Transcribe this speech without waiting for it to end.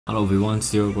Hello everyone,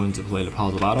 still going to play the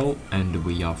puzzle battle, and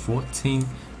we are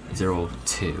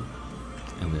 14-02.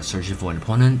 And we're searching for an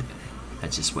opponent.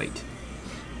 Let's just wait.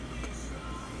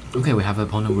 Okay, we have an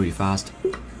opponent really fast.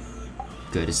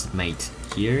 Good, it's mate.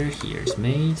 Here's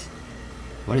mate.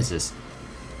 What is this?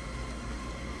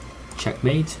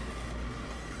 Checkmate.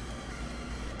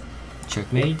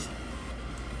 Checkmate.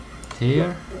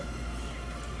 Here.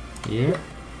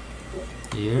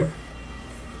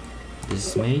 This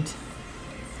is mate.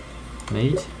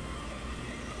 Mate.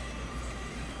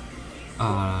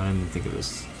 Let me think of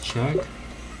this. Check.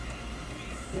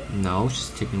 No,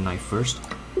 just taking knight first.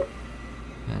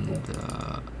 And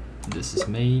this is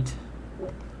mate.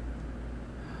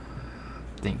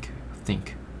 Think.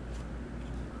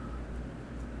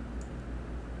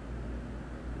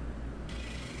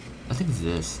 I think it's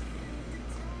this.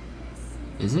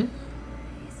 Is it?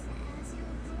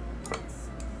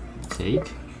 Take.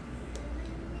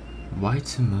 White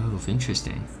to move.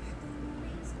 Interesting.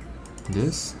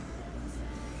 This.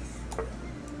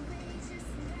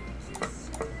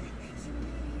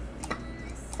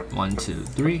 One, two,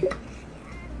 three.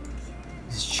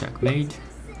 This is checkmate.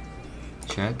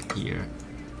 Check here.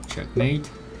 Checkmate.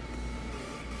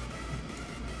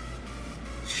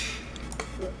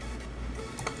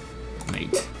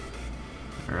 Mate.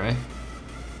 Alright.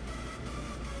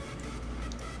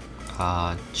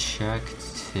 Check,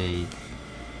 take.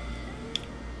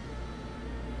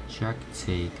 Check,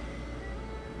 take.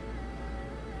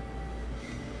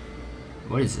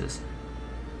 What is this?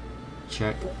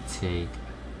 Check, take.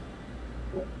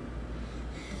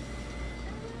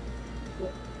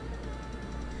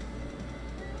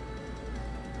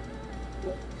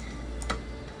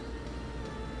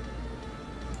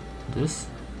 This.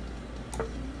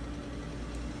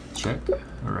 Check.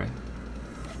 Alright.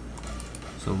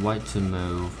 So white to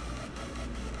move.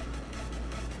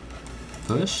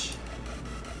 Push.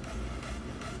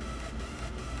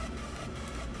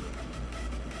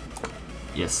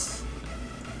 Yes.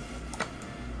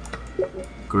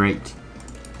 Great.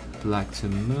 Black to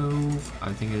move.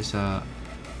 I think it's a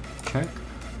check.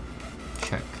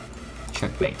 Check.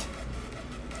 Checkmate.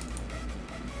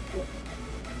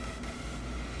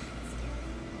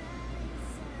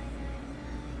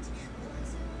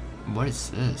 What is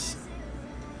this?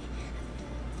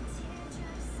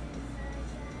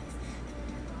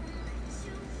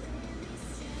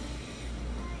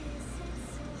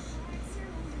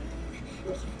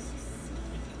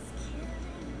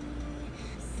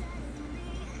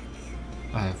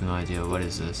 I have no idea. What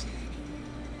is this?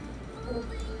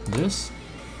 This?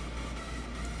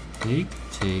 Take.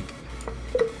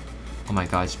 Oh my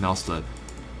god, it's mouse slip.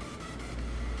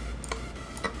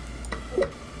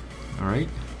 Alright.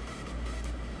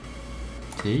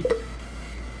 Take.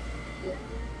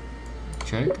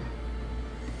 Check.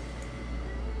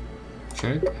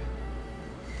 Check.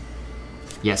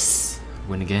 Yes!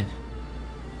 Win again.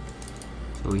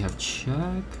 So we have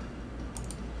check.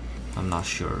 I'm not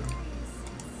sure.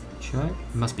 Check?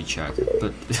 It must be check,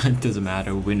 but it doesn't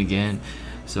matter. Win again.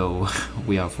 So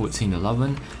we are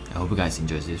 14-11. I hope you guys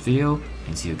enjoyed this video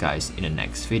and see you guys in the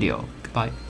next video. Goodbye.